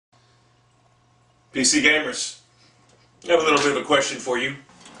PC gamers, I have a little bit of a question for you.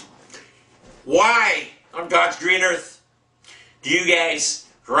 Why on God's green earth do you guys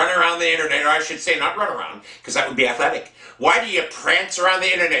run around the internet, or I should say not run around, because that would be athletic. Why do you prance around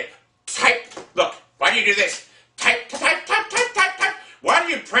the internet? Look, why do you do this? Type. Why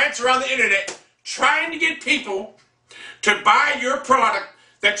do you prance around the internet trying to get people to buy your product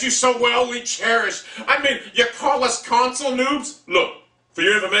that you so wellly cherish? I mean, you call us console noobs? Look, for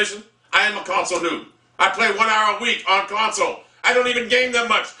your information, I am a console noob. I play 1 hour a week on console. I don't even game that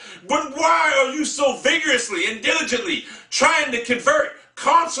much. But why are you so vigorously and diligently trying to convert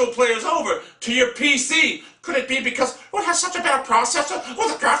console players over to your PC? Could it be because, it has such a better processor?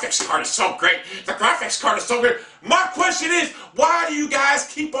 The graphics card is so great. The graphics card is so great. My question is, why do you guys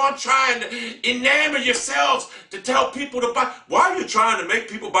keep on trying to enamor yourselves to tell people to buy? Why are you trying to make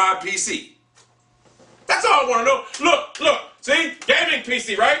people buy a PC? That's all I want to know. Look, see? Gaming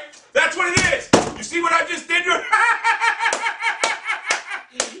PC, right? That's what it is. You see what I just did?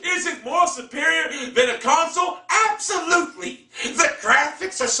 Is it more superior than a console? Absolutely. The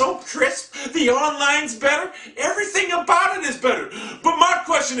graphics are so crisp. The online's better. Everything about it is better. But my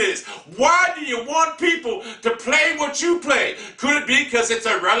question is, why do you want people to play what you play? Could it be because it's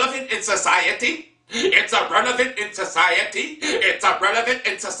irrelevant in society? It's irrelevant in society. It's irrelevant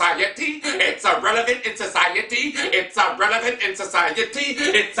in society. It's irrelevant in society. It's irrelevant in society.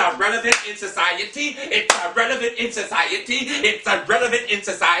 It's irrelevant in society. It's irrelevant in society. It's irrelevant in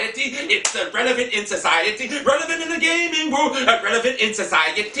society. It's irrelevant in society. Relevant in the gaming world. Irrelevant in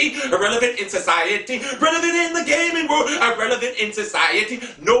society. Irrelevant in society. Relevant in the gaming world. Irrelevant in society.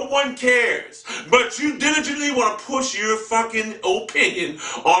 No one cares. But you diligently want to push your fucking opinion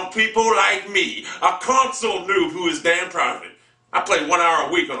on people like me. A console noob who is damn proud of it. I play 1 hour a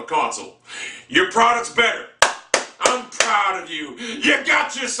week on a console. Your product's better. I'm proud of you. You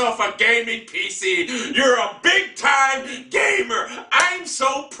got yourself a gaming PC. You're a big time gamer. I'm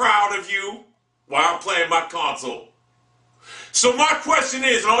so proud of you while I'm playing my console. So my question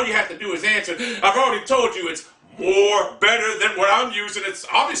is, and all you have to do is answer, I've already told you it's more better than what I'm using. It's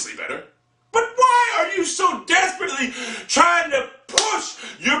obviously better. But why are you so desperately trying to push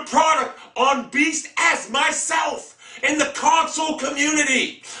your product on beasts as myself in the console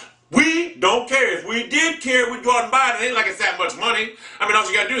community? We don't care. If we did care, we'd go out and buy it. It ain't like it's that much money. I mean, all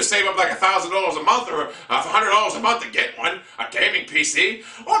you gotta do is save up like $1,000 a month or $100 a month to get one, a gaming PC.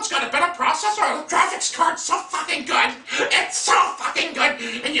 Oh, it's got a better processor. The graphics card's so fucking good. It's so fucking good.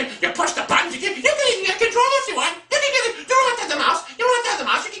 And you push the buttons. You can even get a controller if you want. You don't have to have the mouse. You don't have to have the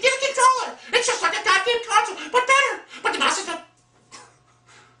mouse. You can get a controller. It's just like a goddamn console, but better. But the mouse is better.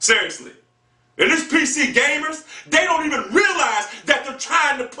 Seriously. And these PC gamers, they don't even realize that they're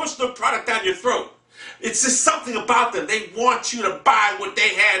trying to push the product down your throat. It's just something about them. They want you to buy what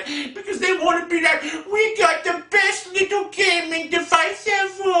they had because they want to be like, we got the best little gaming device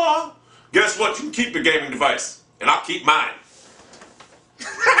ever. Guess what? You can keep your gaming device, and I'll keep mine.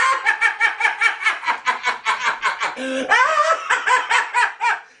 It's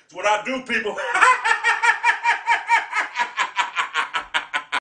what I do, people.